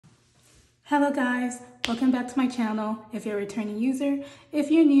Hello guys, welcome back to my channel. If you're a returning user, if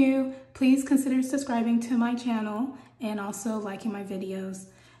you're new, please consider subscribing to my channel and also liking my videos.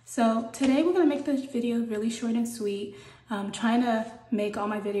 So today we're gonna make this video really short and sweet. I'm trying to make all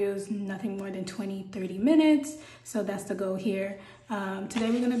my videos nothing more than 20-30 minutes. So that's the goal here.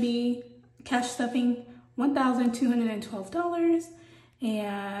 Today we're gonna be cash stuffing $1,212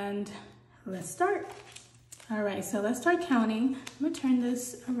 and let's start. All right, so let's start counting. I'm gonna turn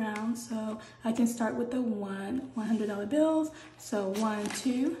this around so I can start with the $100 bills. So 1,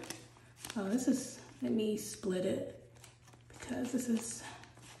 2, oh, this is, let me split it because this is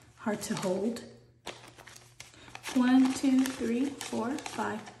hard to hold. 1, 2, 3, 4,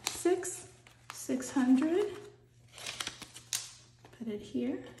 5, 6, 600. Put it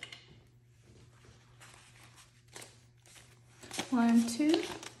here. 1, 2,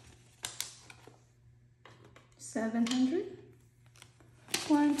 700,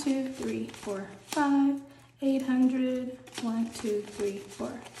 1, 2, 3, 4, 5, 800, 1, 2, 3,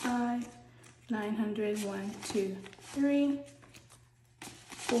 4, 5, 900, 1, 2, 3,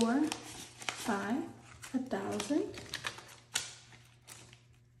 4, 5, 1,000,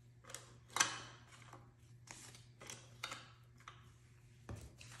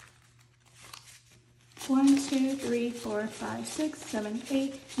 1, 2, 3, 4, 5, 6, 7,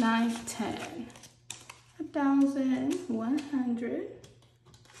 8, 9, 10. 1,100,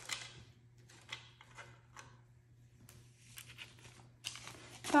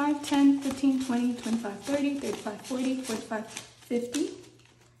 5, 10, 15, 20, 25, 30, 35, 40, 45, 50,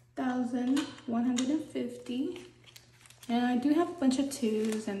 1,150. And I do have a bunch of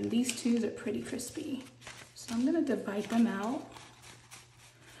 2s, and these 2s are pretty crispy. So I'm gonna divide them out.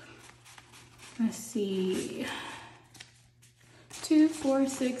 Let's see. 2, 4,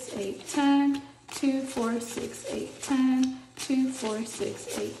 6, 8, 10. 2, 4, 6, 8, 10, 2, 4,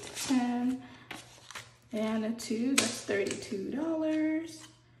 6, 8, 10, and a 2, that's $32.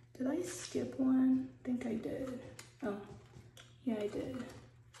 Did I skip one? I think I did. Oh, yeah, I did.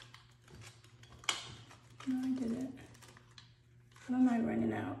 No, I didn't. How am I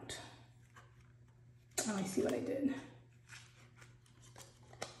running out? Oh, I see what I did.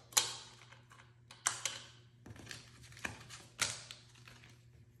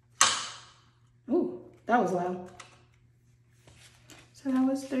 That was loud. So that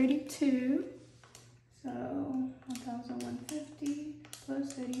was 32. So 1,150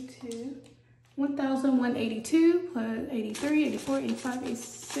 plus 32. 1,182 plus 83, 84, 85,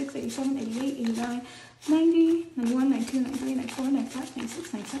 86, 87, 88, 89, 90, 91, 92, 93, 94, 95,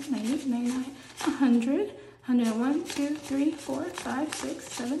 96, 97, 98, 99, 100, 101, 2, 3, 4, 5, 6,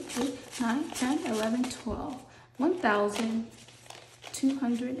 7, 8, 9, 10, 11, 12.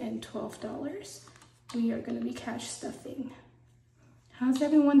 $1,212. We are gonna be cash stuffing. How's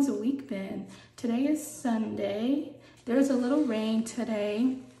everyone's week been? Today is Sunday. There's a little rain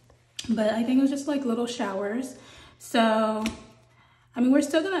today, but I think it was just like little showers. So, I mean, we're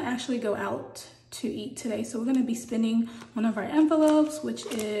still gonna actually go out to eat today. So we're gonna be spinning one of our envelopes, which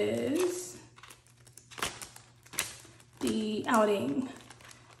is the outing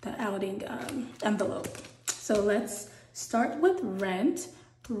envelope. So let's start with rent.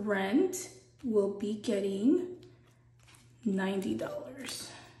 Rent will be getting $90.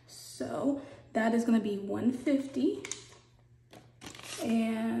 So that is going to be $150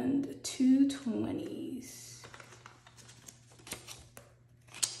 and 2 20s.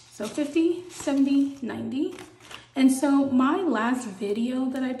 So 50, 70, 90. And so my last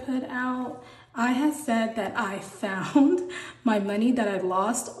video that I put out, I had said that I found my money that I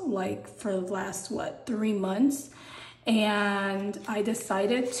lost like for the last, 3 months. And I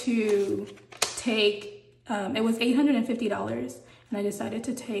decided to take, it was $850, and I decided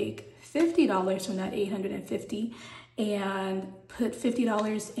to take $50 from that $850 and put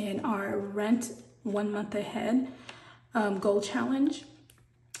 $50 in our rent 1 month ahead goal challenge.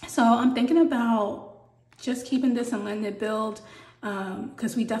 So I'm thinking about just keeping this and letting it build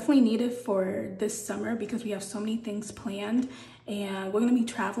because we definitely need it for this summer because we have so many things planned and we're gonna be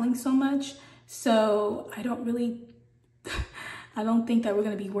traveling so much. So I don't think that we're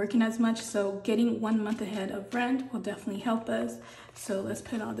going to be working as much, so getting 1 month ahead of rent will definitely help us. So let's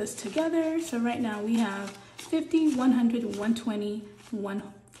put all this together. So right now we have 50, 100, 120,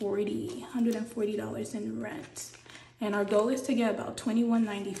 140, $140 in rent. And our goal is to get about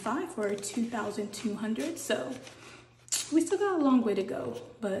 $21.95 for 2,200. So we still got a long way to go,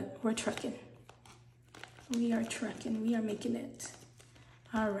 but we're trucking. We are trucking. We are making it.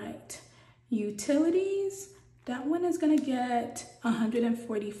 All right. Utilities. That one is gonna get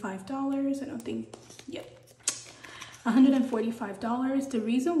 $145. I don't think, yep. $145. The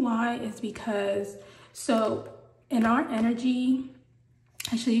reason why is because, so in our energy,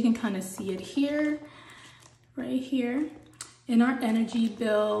 actually you can kind of see it here, right here. In our energy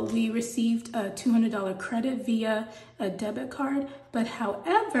bill, we received a $200 credit via a debit card. But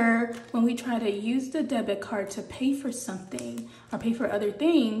however, when we try to use the debit card to pay for something or pay for other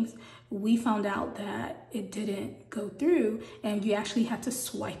things, we found out that it didn't go through and you actually had to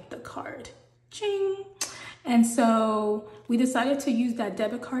swipe the card. Ching! And so we decided to use that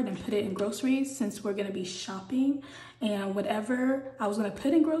debit card and put it in groceries since we're gonna be shopping. And whatever I was gonna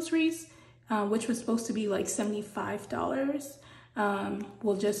put in groceries, which was supposed to be like $75,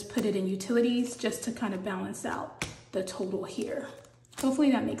 we'll just put it in utilities just to kind of balance out the total here.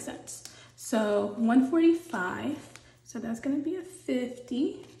 Hopefully that makes sense. So 145, so that's gonna be a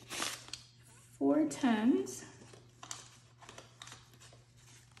 50, 4 10s,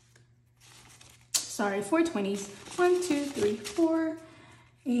 sorry, 4 20s, 1, 2, 3, 4,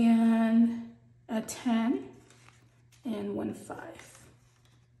 and a 10, and 1 5.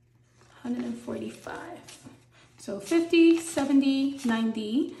 145. So 50, 70,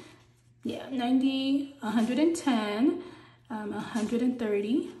 90, yeah, 90, 110,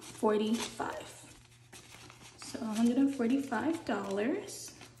 130, 45. So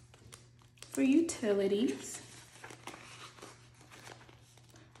 $145 for utilities.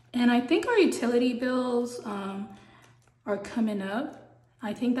 And I think our utility bills are coming up.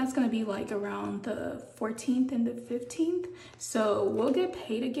 I think that's gonna be like around the 14th and the 15th. So we'll get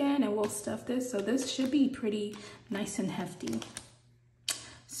paid again and we'll stuff this. So this should be pretty nice and hefty.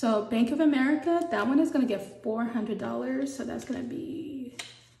 So Bank of America, that one is gonna get $400. So that's gonna be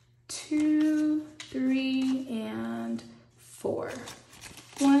 2, 3, and 4.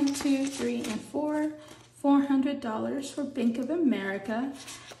 1, 2, 3, and 4. $400 for Bank of America.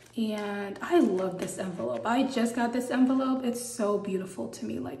 And I love this envelope. I just got this envelope. It's so beautiful to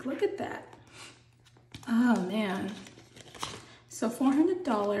me. Like, look at that. Oh man. So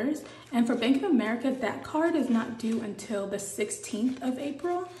 $400. And for Bank of America, that card is not due until the 16th of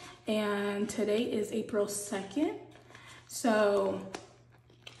April. And today is April 2nd. So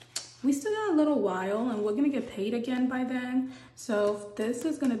we still got a little while and we're gonna get paid again by then. So this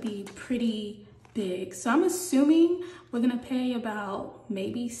is gonna be pretty big. So I'm assuming we're gonna pay about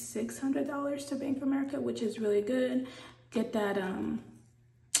maybe $600 to Bank of America, which is really good. Get that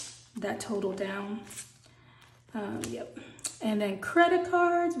that total down. Yep. And then credit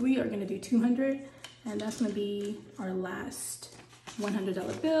cards, we are gonna do 200, and that's gonna be our last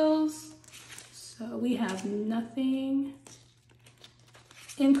 $100 bills. So we have nothing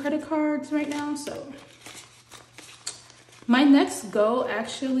in credit cards right now. So my next goal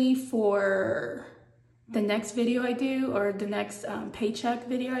actually for the next video I do, or the next paycheck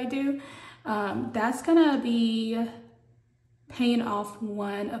video I do, that's gonna be paying off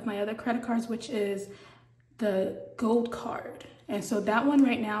one of my other credit cards, which is the gold card. And so that one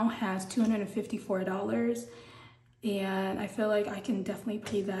right now has $254. And I feel like I can definitely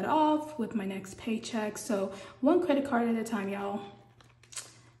pay that off with my next paycheck. So one credit card at a time, y'all.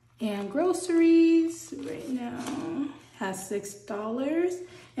 And groceries right now has $6.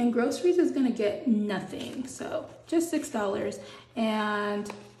 And groceries is gonna get nothing. So just $6.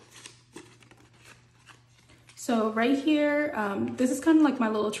 And so right here, this is kind of like my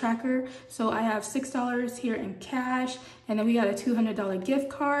little tracker. So I have $6 here in cash, and then we got a $200 gift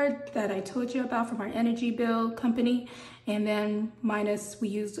card that I told you about from our energy bill company. And then minus, we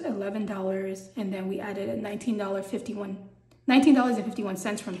used $11, and then we added a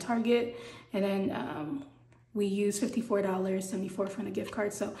 $19.51 from Target. And then we used $54.74 from the gift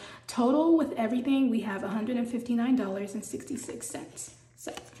card. So total with everything, we have $159.66.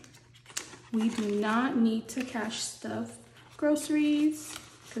 So we do not need to cash stuff groceries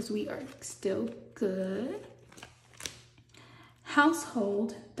because we are still good.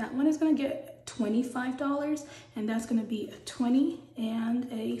 Household, that one is gonna get $25, and that's gonna be a 20 and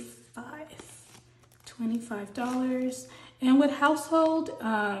a 5. $25. And with household,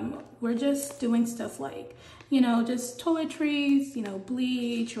 we're just doing stuff like, you know, just toiletries, you know,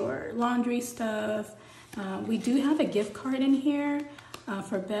 bleach or laundry stuff. We do have a gift card in here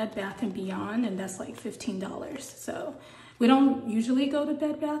for Bed Bath & Beyond, and that's like $15. So we don't usually go to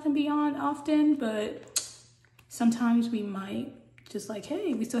Bed Bath & Beyond often, but sometimes we might just like,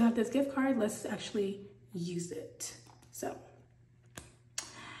 hey, we still have this gift card, let's actually use it. So,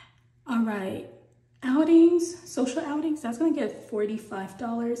 all right, outings, social outings, that's gonna get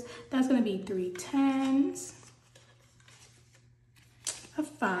 $45. That's gonna be 3 10s, a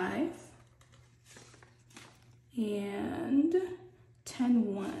 5, and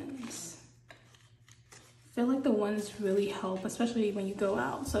 10 ones. feel like the ones really help, especially when you go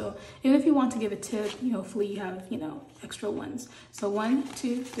out. So even if you want to give a tip, hopefully you have, extra ones. So 1,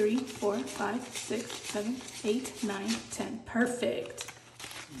 2, 3, 4, 5, 6, 7, 8, 9, 10. Perfect.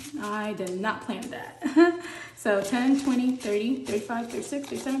 I did not plan that. So 10, 20, 30, 35, 36,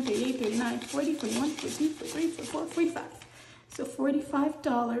 37, 38, 39, 40, 41, 42, 43, 44, 45. So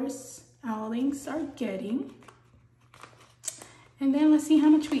 $45 our links are getting. And then let's see how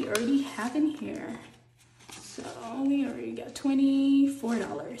much we already have in here. So we already got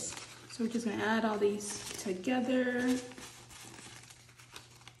 $24. So we're just gonna add all these together.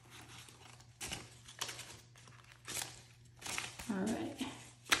 All right,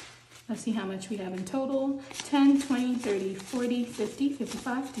 let's see how much we have in total. 10, 20, 30, 40, 50,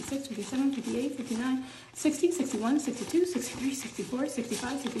 55, 56, 57, 58, 59, 60, 61, 62, 63, 64,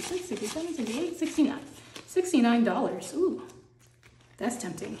 65, 66, 67, 68, 69. $69. Ooh, that's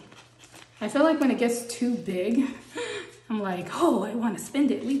tempting. I feel like when it gets too big, I'm like, oh, I want to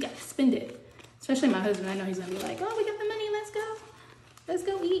spend it. We got to spend it. Especially my husband. I know he's going to be like, oh, we got the money. Let's go. Let's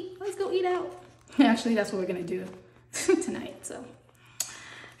go eat. Let's go eat out. Actually, that's what we're going to do tonight. So,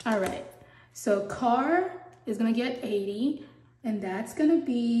 all right. So car is going to get 80. And that's going to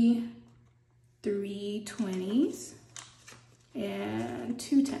be 3 20s and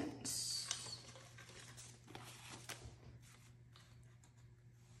 2 10s.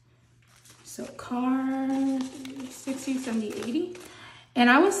 So car, 60, 70, 80. And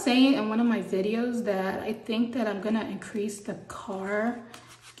I was saying in one of my videos that I think that I'm gonna increase the car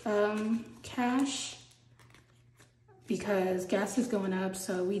cash because gas is going up.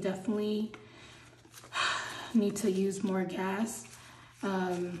 So we definitely need to use more gas.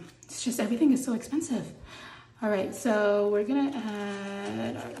 It's just everything is so expensive. All right, so we're gonna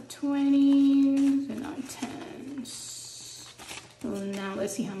add our 20s and our 10s. Now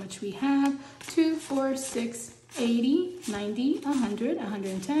let's see how much we have. 2, 4, 6, 80, 90, 100,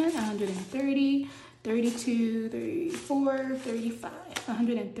 110, 130, 32, 34, 35,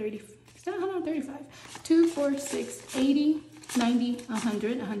 130, is that 135? 2, 4, 6, 80, 90,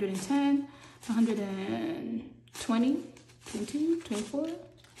 100, 110, 120, 22, 24.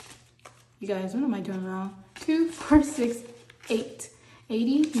 You guys, what am I doing wrong? 2, 4, 6, 8,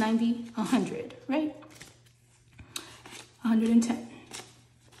 80, 90, 100, right? 110,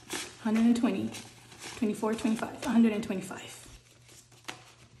 120, 24, 25, 125.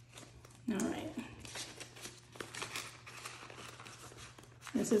 All right.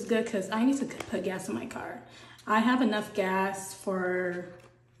 This is good because I need to put gas in my car. I have enough gas for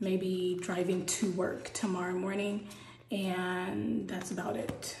maybe driving to work tomorrow morning, and that's about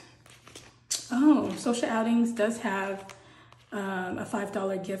it. Oh, Social Outings does have a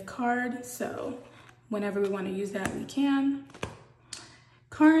 $5 gift card, so whenever we want to use that, we can.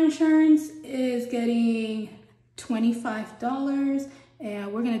 Car insurance is getting $25,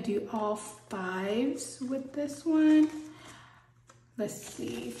 and we're going to do all 5s with this one. Let's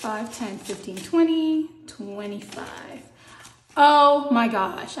see, 5, 10, 15, 20, 25. Oh my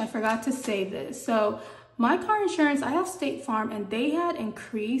gosh, I forgot to say this. So my car insurance, I have State Farm, and they had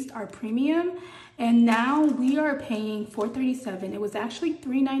increased our premium, and now we are paying $437. It was actually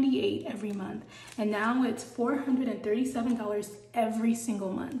 $398 every month, and now it's $437 every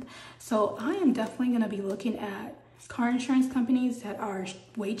single month. So I am definitely going to be looking at car insurance companies that are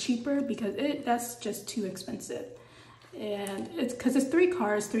way cheaper because that's just too expensive. And it's because it's 3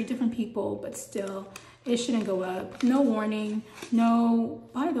 cars, 3 different people, but still it shouldn't go up. No warning, no,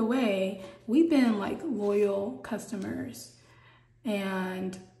 by the way, we've been like loyal customers,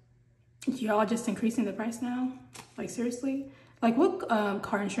 and y'all just increasing the price now? Like seriously? Like what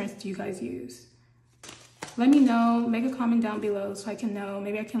car insurance do you guys use? Let me know, make a comment down below so I can know,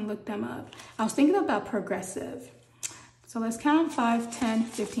 maybe I can look them up. I was thinking about Progressive. So let's count 5, 10,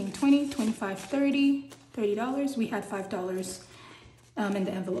 15, 20, 25, 30, $30. We had $5 in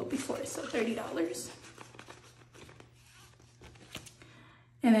the envelope before, so $30.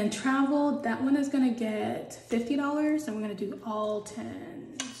 And then travel, that one is gonna get $50, and we're gonna do all 10s.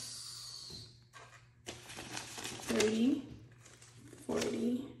 30,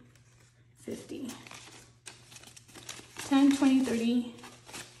 40, 50. 10, 20, 30,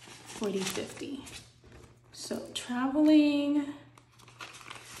 40, 50. So traveling,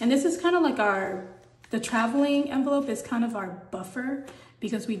 and this is kind of like the traveling envelope is kind of our buffer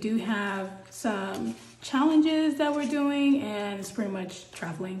because we do have some challenges that we're doing, and it's pretty much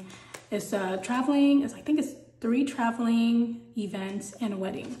traveling. It's traveling, I think it's 3 traveling events and a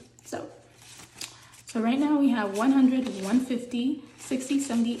wedding. So right now we have $100, $150, $60,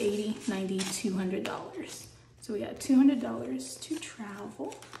 $70, $80, $90, $200. So we got $200 to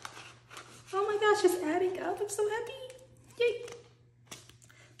travel. Oh my gosh, it's adding up. I'm so happy. Yay.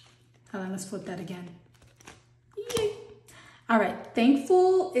 Hold on, let's flip that again. Yay. All right,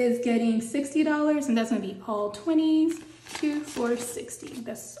 Thankful is getting $60, and that's gonna be all 20s. 2, 4, 60.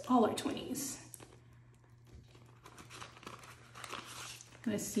 That's all our 20s.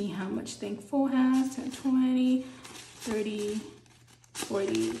 Let's see how much Thankful has. 10, 20, 30,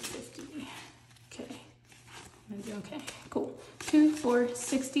 40, 50. Okay. Okay, cool. 2, 4,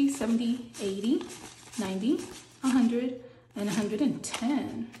 60, 70, 80, 90, 100, and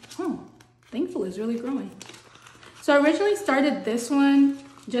 110. Oh, Thankful is really growing. So I originally started this one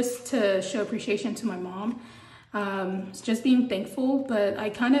just to show appreciation to my mom. Just being thankful, but I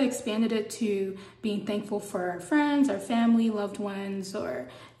kind of expanded it to being thankful for our friends, our family, loved ones, or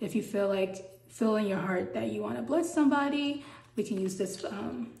if you feel in your heart that you want to bless somebody, we can use this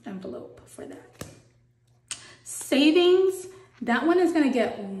envelope for that. Savings, that one is going to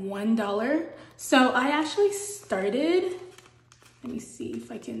get $1. So I actually started, let me see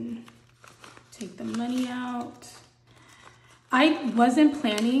if I can take the money out. I wasn't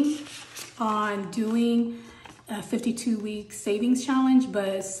planning on doing a 52-week savings challenge,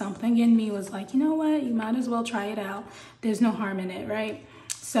 but something in me was like, you know what, you might as well try it out. There's no harm in it, right?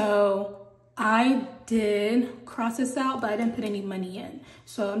 So I did cross this out, but I didn't put any money in.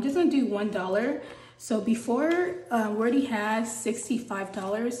 So I'm just gonna do $1. So before, we already had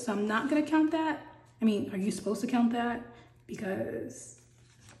 $65, so I'm not gonna count that. I mean, are you supposed to count that? Because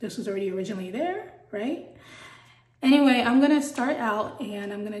this was already originally there, right? Anyway, I'm gonna start out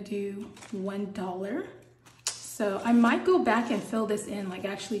and I'm gonna do $1. So I might go back and fill this in, like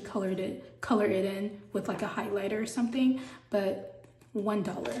actually color it in with like a highlighter or something, but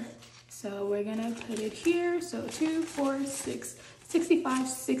 $1. So we're gonna put it here. So 2, 4, 6, 65,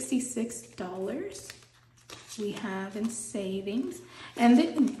 $66 we have in savings. And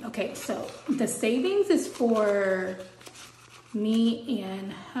then, okay, so the savings is for me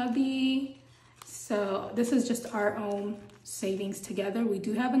and hubby. So this is just our own savings together. We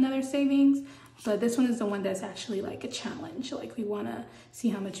do have another savings, but this one is the one that's actually like a challenge. Like we wanna see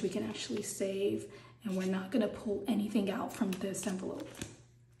how much we can actually save, and we're not gonna pull anything out from this envelope.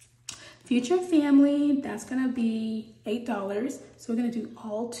 Future family, that's gonna be $8. So we're gonna do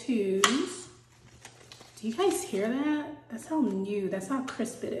all 2s. Do you guys hear that? That's how new, that's how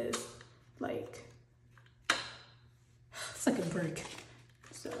crisp it is. Like, it's like a brick.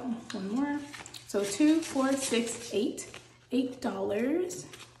 So one more. So 2, 4, 6, 8, $8.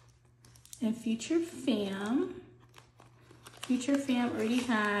 And Future Fam already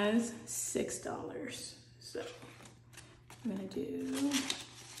has $6. So I'm gonna do,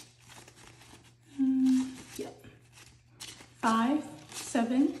 yep, 5,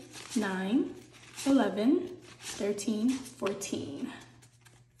 7, 9, 11, 13, 14.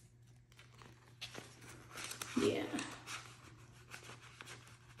 Yeah.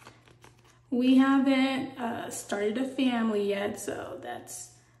 We haven't started a family yet, so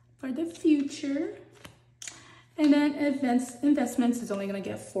that's for the future. And then investments is only gonna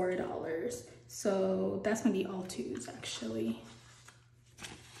get $4. So that's gonna be all 2s actually.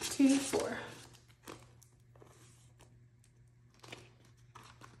 2, 4.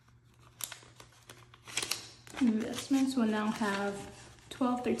 Investments will now have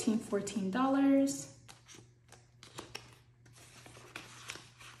 $12, $13, $14.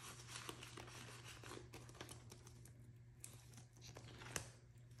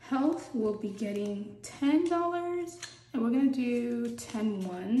 Health will be getting $10, and we're gonna do 10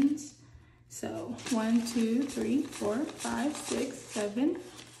 ones. So 1, 2, 3, 4, 5, 6, 7,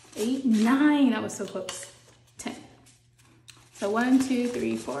 8, 9. That was so close. 10. So 1, 2,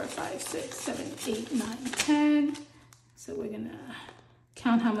 3, 4, 5, 6, 7, 8, 9, 10. So we're gonna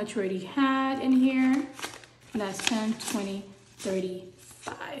count how much we already had in here. And that's 10, 20,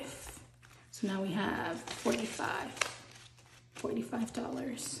 35. So now we have $45.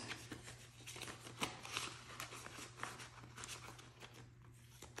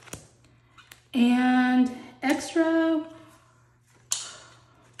 And extra,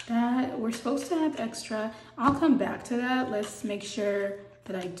 that we're supposed to have extra. I'll come back to that. Let's make sure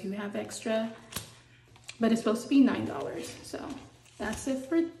that I do have extra, but it's supposed to be $9. So that's it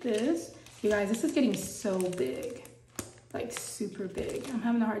for this. You guys, this is getting so big, like super big. I'm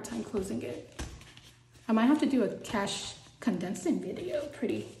having a hard time closing it. I might have to do a cash condensing video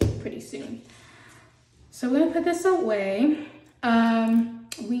pretty soon. So we're gonna put this away.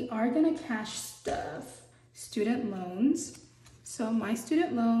 We are gonna cash stuff student loans. So my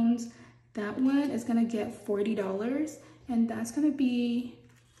student loans, that one is gonna get $40, and that's gonna be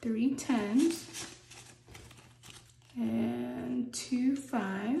 3 10s and 2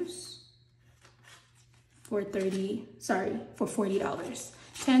 5s for $40.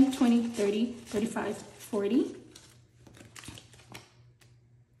 10, 20, 30, 35, 40.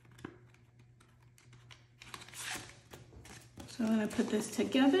 So I'm gonna put this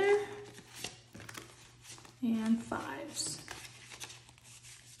together and 5s.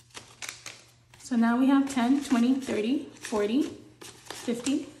 So now we have 10, 20, 30, 40,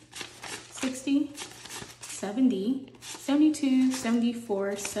 50, 60, 70, 72,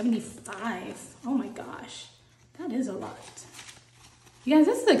 74, 75. Oh my gosh, that is a lot. You guys,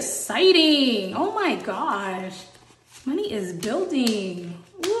 this is exciting. Oh my gosh, money is building.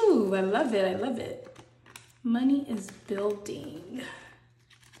 Ooh, I love it, I love it. Money is building.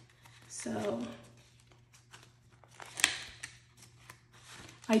 So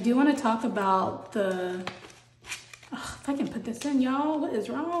I do want to talk about the, if I can put this in, y'all, what is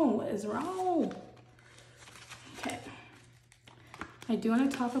wrong? What is wrong? Okay. I do want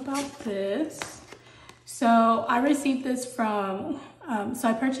to talk about this. So I received this from, so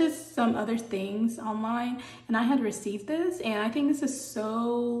I purchased some other things online and I had received this and I think this is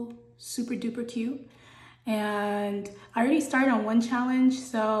so super duper cute. And I already started on one challenge,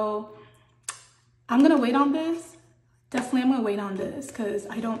 so I'm gonna wait on this. Definitely I'm gonna wait on this because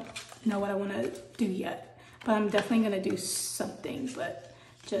I don't know what I wanna do yet. But I'm definitely gonna do something, but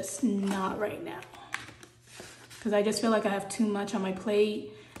just not right now. Because I just feel like I have too much on my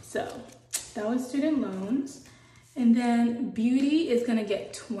plate. So that was student loans. And then beauty is gonna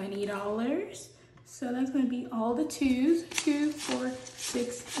get $20. So that's gonna be all the 2s, 2, 4,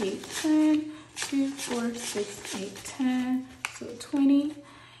 6, 8, 10, 2, 4, 6, 8, 10, so 20.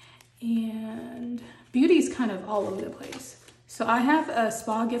 And beauty is kind of all over the place. So I have a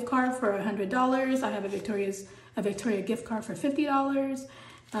spa gift card for $100. I have a Victoria gift card for $50.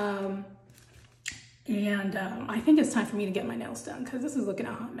 I think it's time for me to get my nails done because this is looking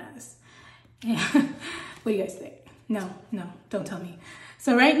a hot mess. And what do you guys think? No, don't tell me.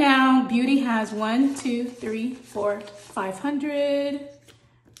 So right now, beauty has 1, 2, 3, 4, 500.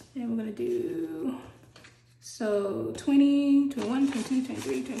 And we're gonna do, so 20, 21, 22,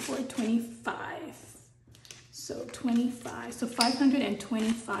 23, 24, 25. So 25, so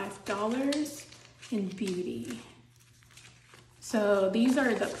 $525 in beauty. So these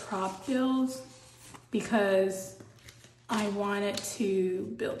are the prop bills because I wanted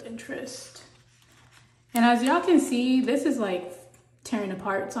to build interest. And as y'all can see, this is like tearing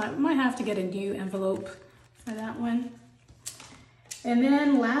apart. So I might have to get a new envelope for that one. And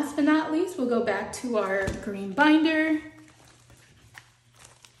then last but not least, we'll go back to our green binder.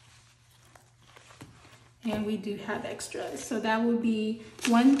 And we do have extras. So that will be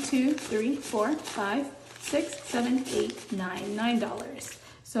 1, 2, 3, 4, 5, 6, 7, 8, 9, $9.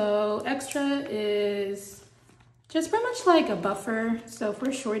 So extra is just pretty much like a buffer. So if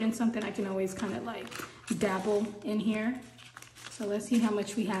we're short in something, I can always kind of like dabble in here. So let's see how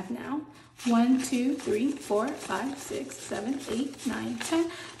much we have now. 1, 2, 3, 4, 5, 6, 7, 8, 9,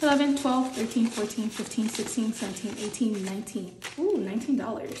 10, 11, 12, 13, 14, 15, 16, 17, 18, 19. Ooh,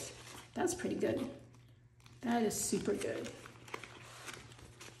 $19. That's pretty good. That is super good.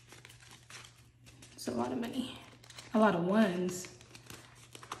 It's a lot of money. A lot of ones.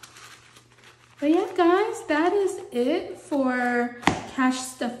 But yeah, guys, that is it for cash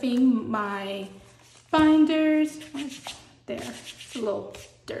stuffing my binders. There, it's a little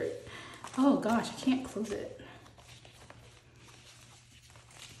dirt. Oh gosh, I can't close it.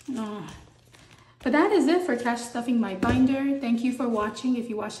 No. But that is it for cash stuffing my binder. Thank you for watching. If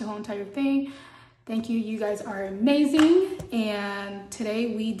you watched the whole entire thing, thank you. You guys are amazing. And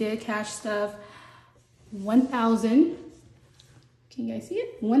today we did cash stuff 1,000. Can you guys see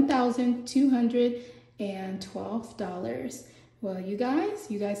it? $1,212. Well, you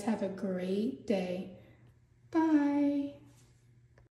guys have a great day. Bye.